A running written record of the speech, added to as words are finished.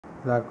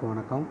எல்லாருக்கும்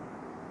வணக்கம்.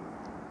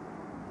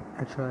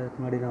 ஆக்சுவலாக இதுக்கு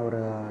முன்னாடி நான் ஒரு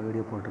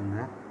வீடியோ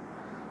போட்டிருந்தேன்.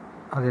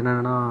 அது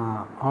என்னென்னா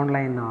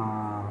ஆன்லைன்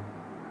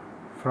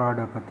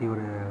ஃப்ராடை பற்றி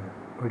ஒரு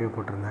வீடியோ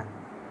போட்டிருந்தேன்.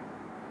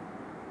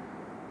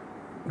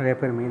 நிறைய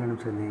பேர் மெயில்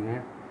அனுப்பிச்சிருந்தீங்க.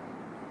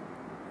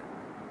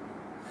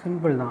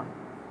 சிம்பிள் தான்.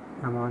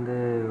 நம்ம வந்து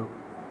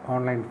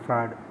ஆன்லைன்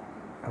ஃப்ராட்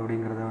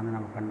அப்படிங்கிறத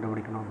நம்ம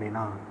கண்டுபிடிக்கணும்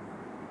அப்படின்னா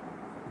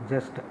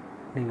ஜஸ்ட்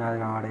நீங்கள்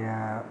அதனுடைய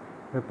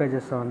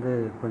வெப்பேஜஸை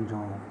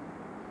கொஞ்சம்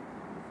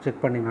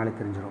செக் பண்ணிங்கனாலே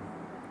தெரிஞ்சிடும்.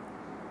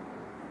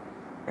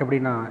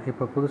 எப்படின்னா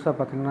இப்போ புதுசாக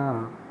பார்த்திங்கன்னா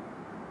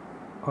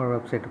ஒரு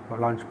வெப்சைட் இப்போ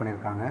லான்ச்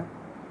பண்ணியிருக்காங்க.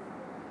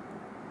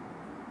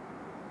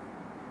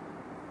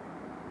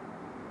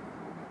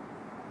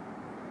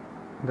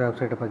 இந்த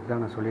வெப்சைட்டை பற்றி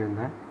தான் நான்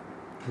சொல்லியிருந்தேன்.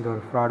 இந்த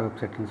ஒரு ஃப்ராட்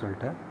வெப்சைட்டுன்னு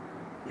சொல்லிட்டு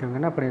இவங்க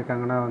என்ன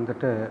பண்ணியிருக்காங்கன்னா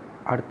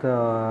அடுத்த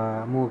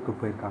மூவுக்கு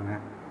போயிருக்காங்க.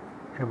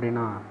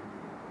 எப்படின்னா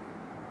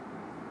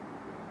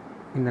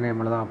இந்த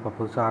நேமில் தான் இப்போ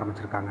புதுசாக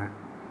ஆரம்பிச்சிருக்காங்க.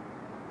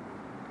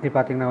 இது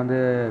பார்த்திங்கன்னா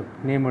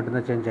நேம்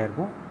மட்டும்தான் சேஞ்ச்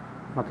ஆகிருக்கும்.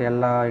 மற்ற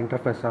எல்லா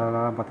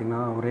இன்டர்ஃபேஸெல்லாம் பார்த்திங்கன்னா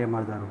ஒரே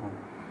மாதிரி தான் இருக்கும்.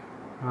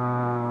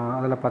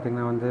 அதில்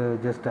பார்த்திங்கன்னா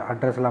ஜஸ்ட்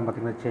அட்ரஸ்லாம்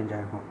பார்த்திங்கன்னா சேஞ்ச்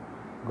ஆகிருக்கும்.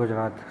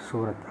 குஜராத்,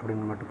 சூரத்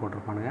அப்படின்னு மட்டும்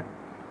போட்டிருப்பானுங்க.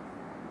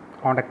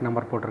 காண்டாக்ட்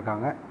நம்பர்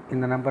போட்டிருக்காங்க.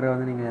 இந்த நம்பரை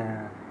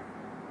நீங்கள்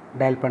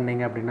டயல்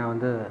பண்ணிங்க அப்படின்னா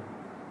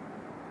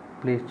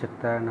please check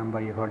the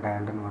number you have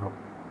டயல்டுன்னு வரும்.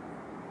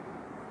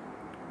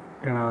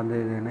 ஏன்னா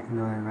இது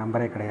இந்த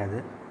நம்பரே கிடையாது.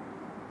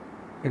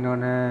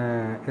 இன்னொன்று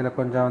இதில்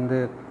கொஞ்சம்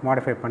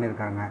மாடிஃபை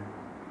பண்ணியிருக்காங்க.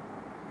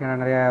 ஏன்னா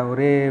நிறையா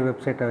ஒரே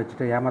வெப்சைட்டை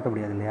வச்சுட்டு ஏமாற்ற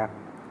முடியாது இல்லையா?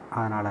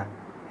 அதனால்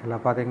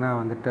இதில் பார்த்திங்கன்னா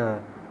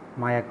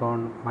my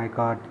account, my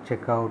card,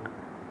 check out,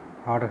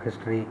 order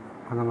history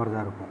அந்த மாதிரி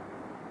தான் இருக்கும்.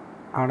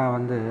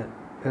 ஆனால்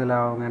இதில்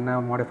அவங்க என்ன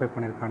மாடிஃபை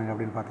பண்ணியிருக்கானுங்க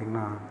அப்படின்னு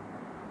பார்த்திங்கன்னா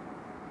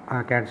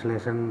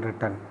கேன்சலேஷன்,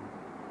 ரிட்டன்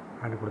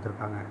அப்படின்னு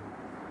கொடுத்துருக்காங்க.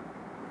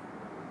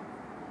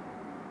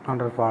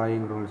 Under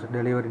following rules: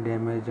 delivery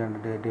damage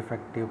and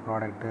defective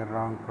product,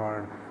 wrong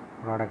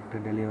product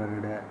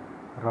delivered,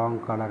 wrong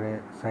colour,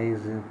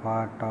 size,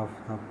 part of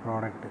the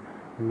product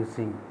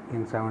missing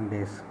in 7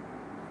 days.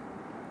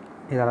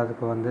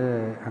 இதெல்லாத்துக்கு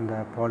அந்த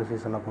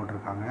பாலிசிஸ் எல்லாம்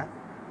போட்டிருக்காங்க.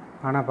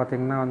 ஆனால்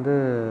பார்த்திங்கன்னா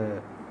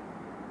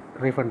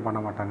ரீஃபண்ட் பண்ண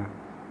மாட்டாங்க.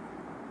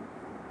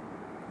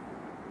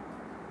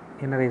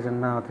 என்ன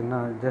ரீசன்னா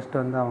பார்த்திங்கன்னா ஜஸ்ட்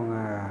அவங்க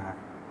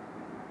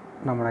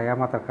நம்மளை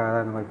ஏமாத்துறதுக்காக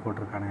தான் இந்த மாதிரி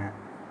போட்டிருக்கானுங்க.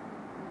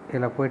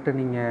 இதில் போய்ட்டு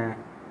நீங்கள்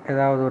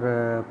ஏதாவது ஒரு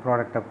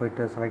ப்ராடக்டை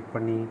போய்ட்டு செலக்ட்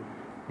பண்ணி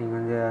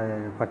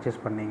நீங்கள்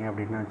பர்ச்சேஸ் பண்ணீங்க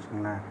அப்படின்னு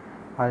வச்சுங்களேன்,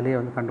 அதிலே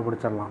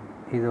கண்டுபிடிச்சிடலாம்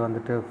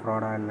இது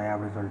ஃப்ராடாக இல்லை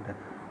அப்படின்னு சொல்லிட்டு.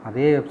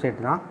 அதே வெப்சைட்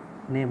தான்,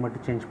 நேம்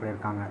மட்டும் சேஞ்ச்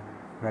பண்ணியிருக்காங்க,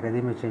 வேறு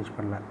எதையுமே சேஞ்ச்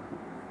பண்ணல.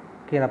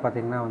 கீழே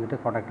பார்த்திங்கன்னா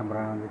காண்டாக்ட்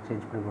நம்பரை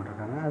சேஞ்ச் பண்ணி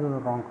போட்டிருக்காங்க. அது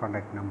ஒரு ராங்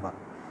காண்டாக்ட் நம்பர்.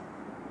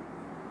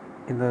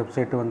 இந்த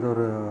வெப்சைட்டு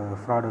ஒரு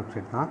ஃப்ராட்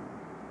வெப்சைட் தான்.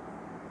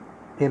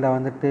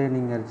 இதில்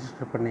நீங்கள்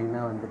ரிஜிஸ்டர்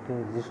பண்ணிங்கன்னா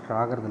ரிஜிஸ்டர்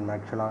ஆகிறதில்ல.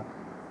 ஆக்சுவலாக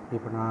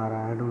இப்போ நான்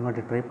 2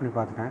 வாட்டி ட்ரை பண்ணி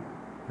பார்த்துட்டேன்,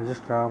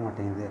 ரிஜிஸ்டர் ஆக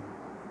மாட்டேங்குது.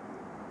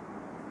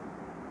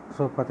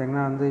 ஸோ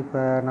பார்த்திங்கன்னா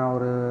இப்போ நான்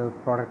ஒரு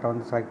ப்ராடக்டை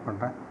செலக்ட்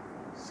பண்ணுறேன்.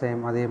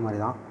 சேம் அதே மாதிரி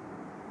தான்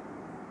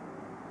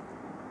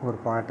ஒரு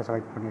ப்ராடக்டை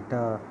செலக்ட் பண்ணிவிட்டு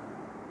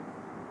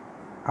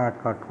ஆட்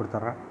கார்ட்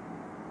கொடுத்துட்றேன்.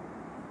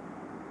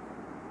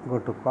 Go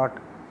to chord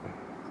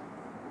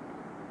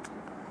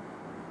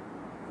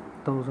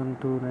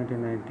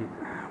 1290.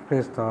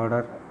 Place the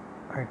order.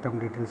 Item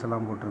details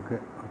எல்லாம் போட்டிருக்கு.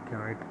 Okay,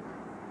 right.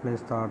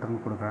 ப்ளேஸ் த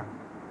ஆர்டர்னு கொடுக்குறேன்.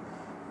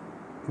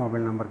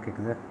 மொபைல் நம்பர்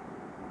கேட்குது.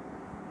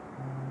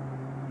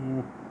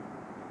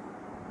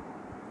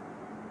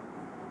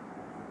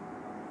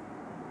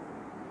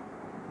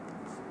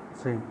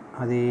 சேம்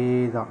அதே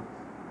தான்,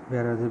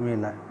 வேறு எதுவுமே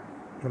இல்லை.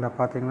 இதில்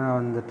பார்த்திங்கன்னா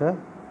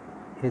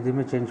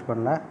எதுவுமே சேஞ்ச்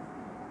பண்ணல,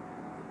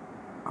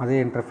 அதே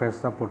இன்டர்ஃபேஸ்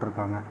தான்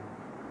போட்டிருக்காங்க.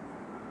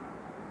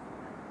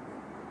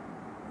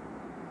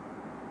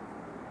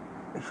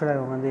 ஆக்சுவலாக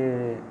இவங்க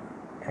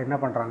என்ன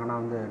பண்ணுறாங்கன்னா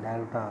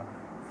டைரெக்டாக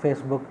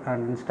ஃபேஸ்புக்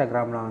அண்ட்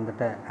இன்ஸ்டாகிராமில்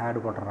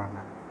ஆடு போட்டுடுறாங்க.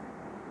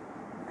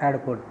 ஆடு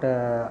போட்டு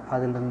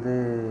அதிலேருந்து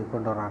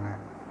கொண்டு வராங்க.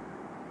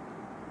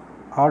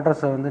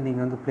 ஆர்டர்ஸை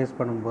நீங்கள் ப்ளேஸ்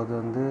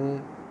பண்ணும்போது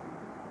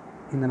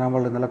இந்த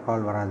நம்பர்லேருந்தெல்லாம்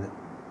கால் வராது.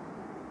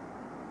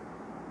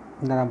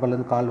 இந்த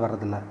நம்பர்லேருந்து கால்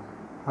வர்றதில்ல.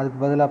 அதுக்கு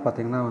பதிலாக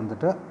பார்த்திங்கன்னா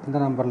இந்த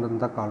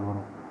நம்பர்லேருந்து தான் கால்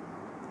வரும்.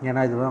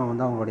 ஏன்னா இதுதான்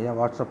அவங்களுடைய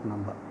வாட்ஸ்அப்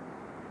நம்பர்.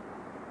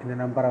 இந்த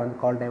நம்பரை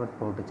கால் டைவர்ட்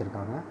போட்டு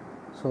வச்சுருக்காங்க.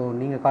 ஸோ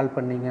நீங்கள் கால்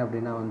பண்ணீங்க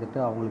அப்படின்னா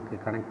அவங்களுக்கு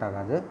கனெக்ட்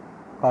ஆகாது.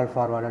 கால்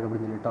ஃபார்வர்டட்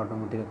அப்படின்னு சொல்லிட்டு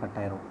ஆட்டோமேட்டிக்காக கட்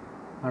ஆயிரும்.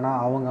 ஆனால்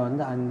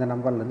அவங்க அந்த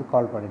நம்பர்லேருந்து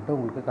கால் பண்ணிவிட்டு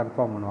உங்களுக்கு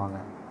கன்ஃபார்ம்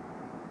பண்ணுவாங்க.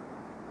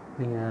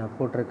 நீங்கள்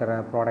போட்டிருக்கிற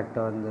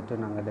ப்ராடக்டை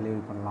நாங்கள்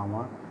டெலிவரி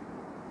பண்ணலாமா,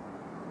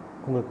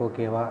 உங்களுக்கு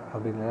ஓகேவா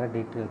அப்படிங்கிற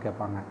டீட்டெயில்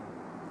கேட்பாங்க.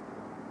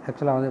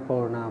 ஆக்சுவலாக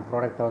இப்போது நான்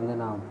ப்ராடக்டை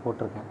நான்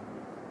போட்டிருக்கேன்,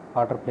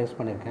 ஆர்டர் ப்ளேஸ்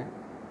பண்ணியிருக்கேன்.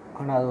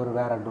 ஆனால் அது ஒரு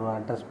வேறு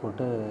அட்ரஸ்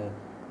போட்டு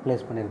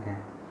ப்ளேஸ்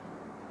பண்ணியிருக்கேன்.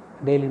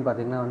 டெய்லியும்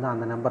பார்த்திங்கன்னா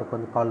அந்த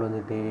நம்பருக்கு கால்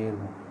வந்துகிட்டே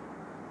இருக்கும்.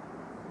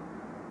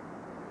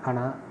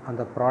 ஆனால்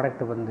அந்த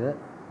ப்ராடக்ட்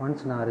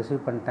ஒன்ஸ் நான்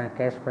ரிசீவ் பண்ணிட்டேன்,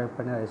 கேஷ் பே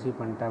பண்ணி ரிசீவ்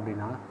பண்ணிட்டேன்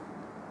அப்படின்னா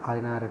அதை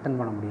நான் ரிட்டன்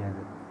பண்ண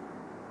முடியாது.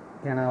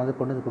 ஏன்னா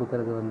கொண்டு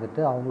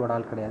கொடுக்குறது அவங்களோட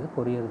ஆள் கிடையாது,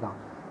 கொரியர் தான்.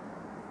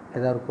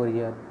 ஏதாவது ஒரு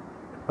கொரியர்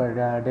இப்போ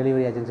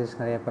டெலிவரி ஏஜென்சிஸ்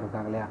நிறைய பேர்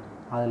இருக்காங்க இல்லையா,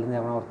 அதுலேருந்து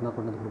எவனா ஒருத்தன் தான்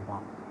கொண்டு வந்து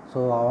கொடுப்பான். ஸோ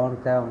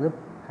அவனுக்கு தேவை வந்து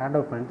ஹேண்ட்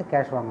அவுட் பண்ணிவிட்டு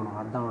கேஷ் வாங்கணும்,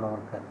 அதுதான் அவனோட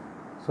ஒர்க்கு.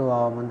 ஸோ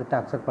அவன் வந்துட்டு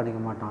அக்செப்ட் பண்ணிக்க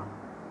மாட்டான்.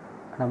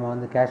 நம்ம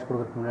வந்து கேஷ்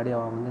கொடுக்குறதுக்கு முன்னாடி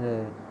அவன் வந்து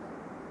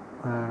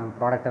நம்ம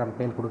ப்ராடக்டை நம்ம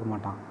கையில் கொடுக்க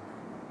மாட்டான்.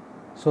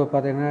 ஸோ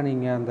பார்த்திங்கன்னா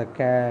நீங்கள் அந்த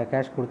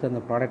கேஷ் கொடுத்து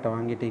அந்த ப்ராடக்டை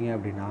வாங்கிட்டீங்க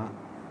அப்படின்னா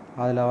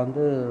அதில்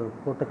வந்து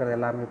போட்டுக்கிறது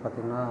எல்லாமே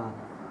பார்த்திங்கன்னா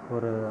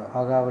ஒரு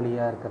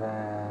அகாவலியாக இருக்கிற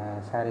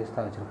சாரீஸ்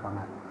தான்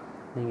வச்சுருப்பாங்க.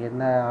 நீங்கள்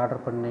என்ன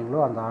ஆர்டர் பண்ணீங்களோ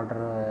அந்த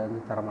ஆர்டர் வந்து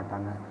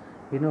தரமாட்டாங்க.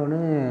 இன்னொன்று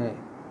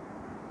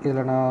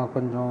இதில் நான்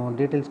கொஞ்சம்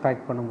டீட்டெயில்ஸ்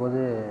கலெக்ட்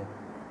பண்ணும்போது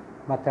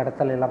மற்ற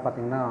இடத்துல எல்லாம்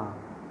பார்த்திங்கன்னா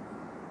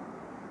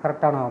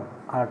கரெக்டான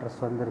அட்ரஸ்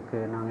வந்திருக்கு,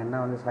 நாங்கள் என்ன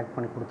வந்து செலக்ட்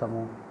பண்ணி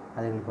கொடுத்தோமோ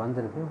அது எங்களுக்கு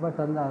வந்திருக்கு. பட்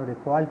வந்து அதோடைய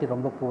குவாலிட்டி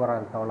ரொம்ப புவராக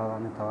இருக்குது,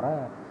 அவ்வளோதானே தவிர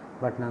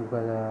பட்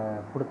நாங்கள்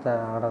கொடுத்த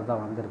ஆர்டர்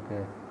தான் வந்திருக்கு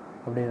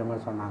அப்படிங்கிற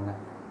மாதிரி சொன்னாங்க.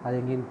 அது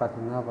எங்கேன்னு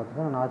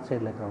பார்த்தீங்கன்னா நார்த்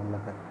சைடில்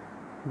இருக்கிறவங்களுக்கு.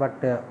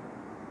 பட்டு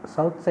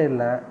சவுத்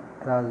சைடில்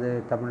அதாவது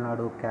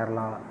தமிழ்நாடு,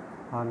 கேரளா,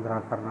 ஆந்திரா,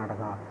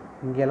 கர்நாடகா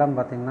இங்கெல்லாம்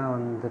பார்த்திங்கன்னா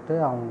வந்துட்டு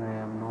அவங்க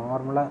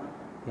நார்மலாக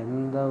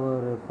எந்த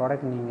ஒரு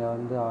ப்ராடக்ட் நீங்கள்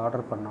வந்து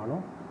ஆர்டர்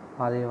பண்ணாலும்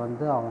அதை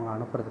வந்து அவங்க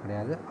அனுப்புறது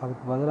கிடையாது.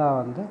 அதுக்கு பதிலாக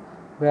வந்து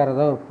வேறு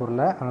ஏதோ ஒரு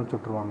பொருளை அனுப்பிச்சி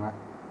விட்ருவாங்க.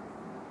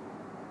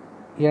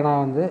 ஏன்னா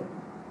வந்து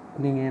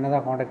நீங்கள் என்ன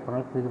தான் காண்டாக்ட்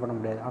பண்ணாலும் இது பண்ண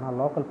முடியாது. ஆனால்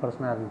லோக்கல்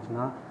பர்சனாக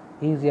இருந்துச்சுன்னா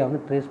ஈஸியாக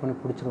வந்து ட்ரேஸ் பண்ணி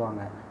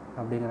பிடிச்சிருவாங்க.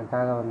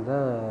 அப்படிங்கிறதுக்காக வந்து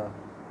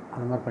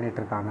அந்த மாதிரி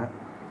பண்ணிகிட்ருக்காங்க.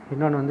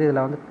 இன்னொன்று வந்து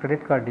இதில் வந்து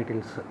கிரெடிட் கார்டு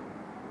டீட்டெயில்ஸ்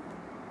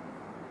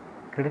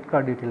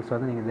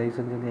வந்து நீங்கள் தயவு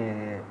செஞ்சு வந்து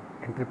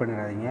என்ட்ரி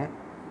பண்ணிடாதீங்க.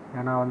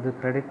 ஏன்னா வந்து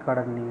கிரெடிட்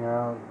கார்டை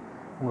நீங்கள்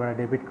உங்களோட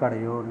டெபிட்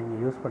கார்டையோ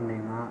நீங்கள் யூஸ்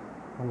பண்ணிங்கன்னா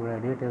உங்களோட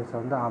டீட்டெயில்ஸை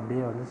வந்து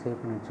அப்படியே வந்து சேவ்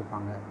பண்ணி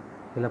வச்சுப்பாங்க.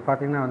 இதில்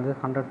பார்த்திங்கன்னா வந்து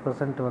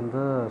 100%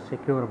 வந்து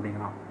செக்யூர்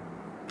அப்படிங்கிறான்.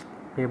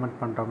 பேமெண்ட்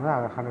பண்ணுறவங்க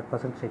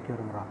 100%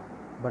 செக்யூருங்கிறான்.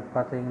 பட்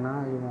பார்த்திங்கன்னா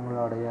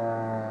இவங்களுடைய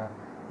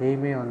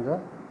எய்மே வந்து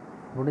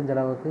முடிஞ்ச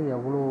அளவுக்கு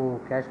எவ்வளோ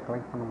கேஷ்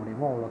கலெக்ட் பண்ண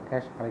முடியுமோ அவ்வளோ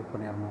கேஷ் கலெக்ட்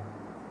பண்ணிடணும்,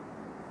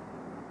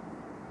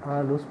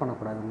 லூஸ்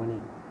பண்ணக்கூடாது மணி.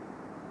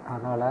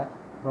 அதனால்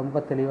ரொம்ப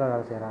தெளிவாக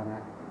வேலை செய்கிறாங்க.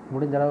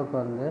 முடிஞ்ச அளவுக்கு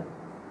வந்து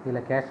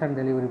இதில் கேஷ் ஆன்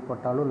டெலிவரி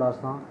போட்டாலும்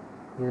லாஸ் தான்,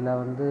 இதில்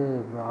வந்து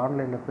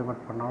ஆன்லைனில்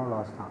பேமெண்ட் பண்ணாலும்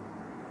லாஸ் தான்.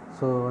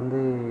 ஸோ வந்து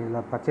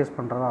இதில் பர்ச்சேஸ்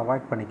பண்ணுறதை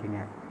அவாய்ட்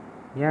பண்ணிக்கோங்க.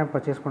 ஏன்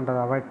பர்ச்சேஸ்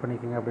பண்ணுறதை அவாய்ட்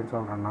பண்ணிக்கோங்க அப்படின்னு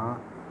சொல்கிறேன்னா,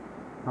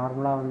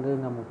 நார்மலாக வந்து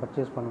நம்ம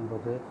பர்ச்சேஸ்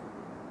பண்ணும்போது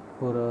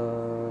ஒரு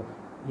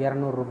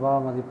 200 ரூபா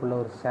மதிப்புள்ள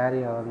ஒரு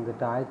சாரியை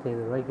வந்துட்டு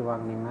 1500 ரூபாய்க்கு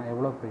வாங்கினீங்கன்னா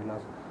எவ்வளோ பெரிய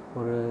லாஸ்.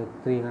 ஒரு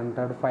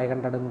 300,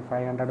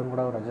 500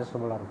 கூட ஒரு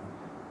அட்ஜஸ்டபுளாக இருக்கும்.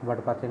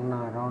 பட் பார்த்திங்கன்னா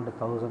அரௌண்ட்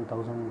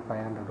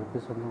 1500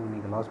 ருபீஸ் வந்து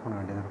நீங்கள் லாஸ் பண்ண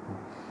வேண்டியதாக இருக்கும்.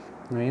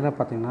 மெயினாக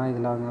பார்த்திங்கன்னா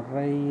இதில்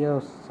நிறைய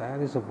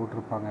சாரீஸை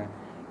போட்டிருப்பாங்க.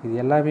 இது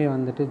எல்லாமே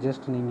வந்துட்டு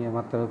ஜஸ்ட் நீங்கள்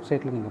மற்ற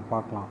வெப்சைட்டில் நீங்கள்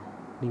பார்க்கலாம்.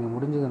 நீங்கள்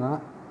முடிஞ்சதுன்னா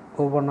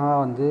ஒவ்வொன்றா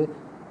வந்து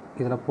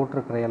இதில்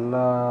போட்டிருக்கிற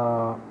எல்லா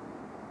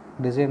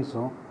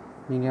டிசைன்ஸும்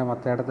நீங்கள்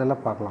மற்ற இடத்துல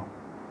பார்க்கலாம்.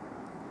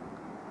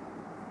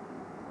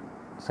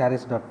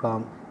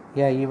 sarees.com,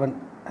 ஏன் ஈவன்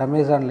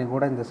அமேசான்லேயும்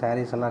கூட இந்த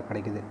சாரீஸ் எல்லாம்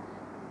கிடைக்குது,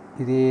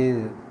 இதே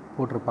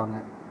போட்டிருப்பாங்க.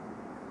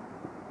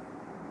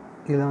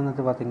 இதில்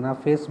வந்துட்டு பார்த்திங்கன்னா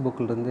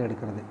ஃபேஸ்புக்கிலேருந்து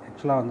எடுக்கிறது.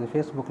 ஆக்சுவலாக வந்து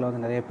ஃபேஸ்புக்கில்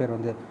வந்து நிறைய பேர்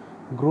வந்து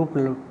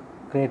குரூப்பில்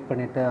க்ரியேட்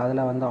பண்ணிவிட்டு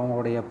அதில் வந்து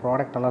அவங்களுடைய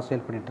ப்ராடக்டெல்லாம்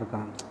சேல்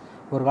பண்ணிகிட்ருக்காங்க.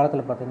 ஒரு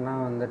காலத்தில் பார்த்திங்கன்னா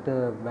வந்துட்டு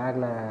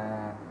பேக்கில்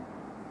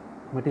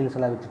மெட்டீரியல்ஸ்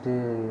எல்லாம் வச்சுட்டு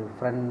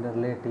ஃப்ரெண்டு,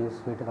 ரிலேட்டிவ்ஸ்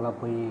வீட்டுக்கெல்லாம்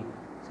போய்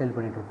சேல்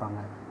பண்ணிகிட்ருப்பாங்க.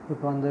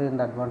 இப்போ வந்து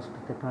இந்த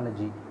அட்வான்ஸ்டு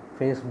டெக்னாலஜி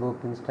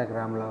ஃபேஸ்புக்,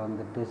 இன்ஸ்டாகிராமில்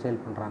வந்துட்டு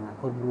சேல் பண்ணுறாங்க.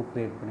 ஒரு குரூப்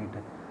க்ரியேட் பண்ணிவிட்டு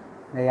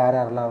யார்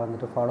யாரெல்லாம்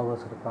வந்துட்டு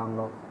ஃபாலோவர்ஸ்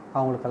இருக்காங்களோ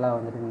அவங்களுக்கெல்லாம்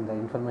வந்துட்டு இந்த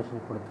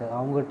இன்ஃபர்மேஷன் கொடுத்து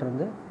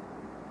அவங்ககிட்டருந்து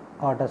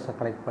ஆர்டர்ஸை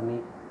கலெக்ட் பண்ணி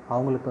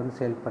அவங்களுக்கு வந்து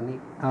சேல் பண்ணி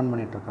ஏர்ன்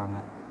பண்ணிகிட்ருக்காங்க.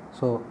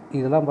 ஸோ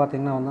இதெல்லாம்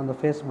பார்த்திங்கன்னா வந்து அந்த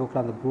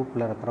ஃபேஸ்புக்கில் அந்த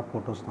குரூப்பில் இருக்கிற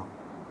ஃபோட்டோஸ் தான்.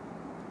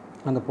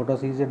 அந்த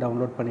ஃபோட்டோஸ் ஈஸியாக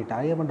டவுன்லோட் பண்ணிவிட்டு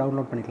ஐஎம்ஐ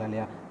டவுன்லோட் பண்ணிக்கலாம்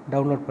இல்லையா,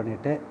 டவுன்லோட்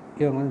பண்ணிவிட்டு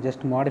இவங்க வந்து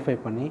ஜஸ்ட் மாடிஃபை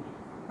பண்ணி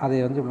அதை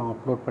வந்து இவ்வளோ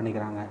அப்லோட்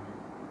பண்ணிக்கிறாங்க.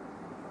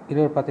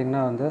 இது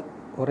பார்த்திங்கன்னா வந்து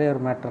ஒரே ஒரு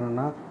மேட்டர்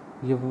என்னென்னா,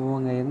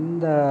 இவங்க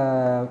எந்த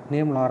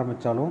நேமில்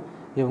ஆரம்பித்தாலும்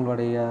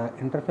இவங்களுடைய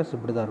இன்டர்ஃபேஸ்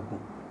இப்படி தான்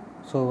இருக்கும்.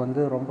 ஸோ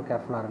வந்து ரொம்ப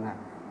கேர்ஃபுல்லாக இருங்க.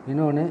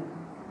 இன்னொன்று,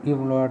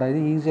 இவங்களோட இது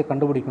ஈஸியாக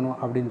கண்டுபிடிக்கணும்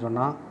அப்படின்னு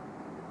சொன்னால்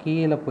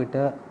கீழே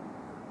போய்ட்டு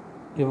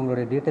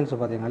இவங்களுடைய டீட்டெயில்ஸை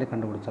பார்த்தீங்கனாலே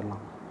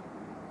கண்டுபிடிச்சிடலாம்.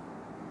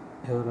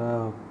 ஒரு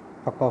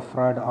பக்கா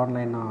ஃப்ராட்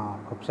ஆன்லைன்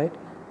வெப்சைட்.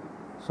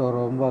 ஸோ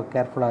ரொம்ப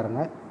கேர்ஃபுல்லாக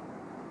இருங்க.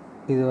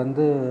 இது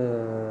வந்து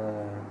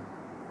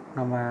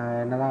நம்ம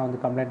என்ன தான் வந்து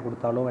கம்ப்ளைண்ட்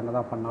கொடுத்தாலும் என்ன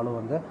தான் பண்ணாலும்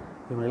வந்து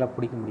இவங்களெல்லாம்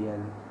பிடிக்க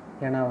முடியாது.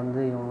 ஏன்னா வந்து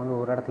இவங்க வந்து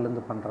ஒரு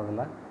இடத்துலேருந்து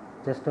பண்ணுறதில்ல,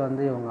 ஜஸ்ட்டு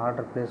வந்து இவங்க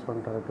ஆர்டர் ப்ளேஸ்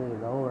பண்ணுறதுக்கு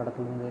ஏதோ ஒரு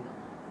இடத்துலேருந்து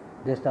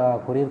ஜஸ்ட்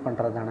கொரியர்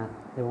பண்ணுறது தானே.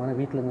 இவங்க வந்து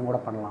வீட்டிலேருந்து கூட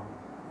பண்ணலாம்.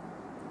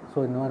 ஸோ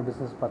இந்த மாதிரி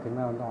பிஸ்னஸ்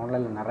பார்த்திங்கன்னா வந்து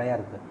ஆன்லைனில் நிறையா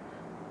இருக்குது,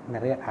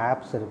 நிறைய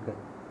ஆப்ஸ் இருக்குது.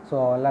 ஸோ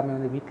எல்லாமே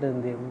வந்து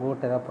வீட்டிலேருந்து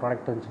உங்கள்கிட்ட ஏதாவது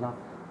ப்ராடக்ட் இருந்துச்சுன்னா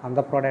அந்த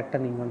ப்ராடக்டை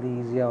நீங்கள் வந்து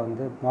ஈஸியாக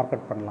வந்து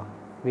மார்க்கெட் பண்ணலாம்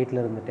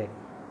வீட்டில் இருந்துகிட்டே.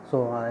 ஸோ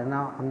ஏன்னா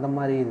அந்த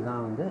மாதிரி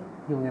இதுதான் வந்து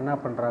இவங்க என்ன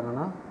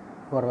பண்ணுறாங்கன்னா,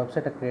 ஒரு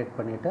வெப்சைட்டை க்ரியேட்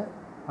பண்ணிவிட்டு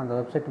அந்த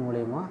வெப்சைட்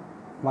மூலிமா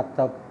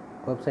மற்ற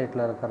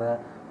வெப்சைட்டில் இருக்கிற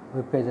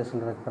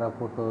வெப்பேஜஸில் இருக்கிற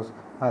ஃபோட்டோஸ்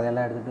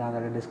அதெல்லாம் எடுத்துகிட்டு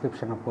அதோட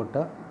டிஸ்கிரிப்ஷனை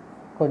போட்டு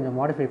கொஞ்சம்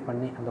மாடிஃபை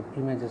பண்ணி அந்த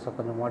இமேஜஸை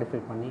கொஞ்சம் மாடிஃபை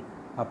பண்ணி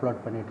அப்லோட்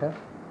பண்ணிவிட்டு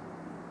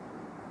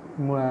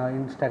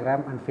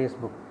இன்ஸ்டாகிராம் அண்ட்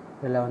ஃபேஸ்புக்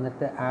இதில்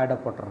வந்துட்டு ஆடை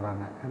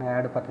போட்டுடுறாங்க. ஏன்னா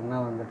ஆடு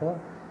பார்த்திங்கன்னா வந்துட்டு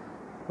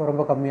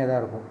ரொம்ப கம்மியாக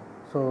தான் இருக்கும்.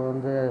 ஸோ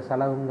வந்து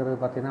செலவுங்கிறது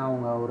பார்த்திங்கன்னா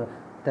அவங்க ஒரு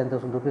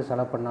 10,000 ருபீஸ்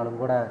செலவு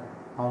பண்ணாலும் கூட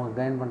அவங்க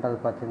கெயின் பண்ணுறது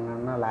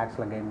பார்த்திங்கன்னா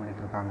லேக்ஸில் கெயின்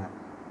பண்ணிகிட்ருக்காங்க.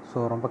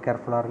 ஸோ ரொம்ப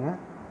கேர்ஃபுல்லாக இருங்க.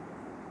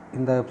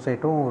 இந்த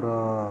வெப்சைட்டும் ஒரு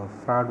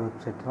ஃப்ராட்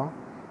வெப்சைட் தான்.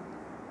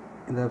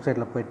 இந்த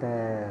வெப்சைட்டில் போய்ட்டு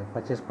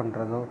பர்ச்சேஸ்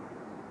பண்ணுறதோ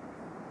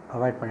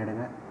அவாய்ட்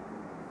பண்ணிவிடுங்க.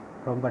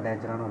 ரொம்ப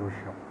டேஞ்சரான ஒரு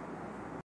விஷயம்.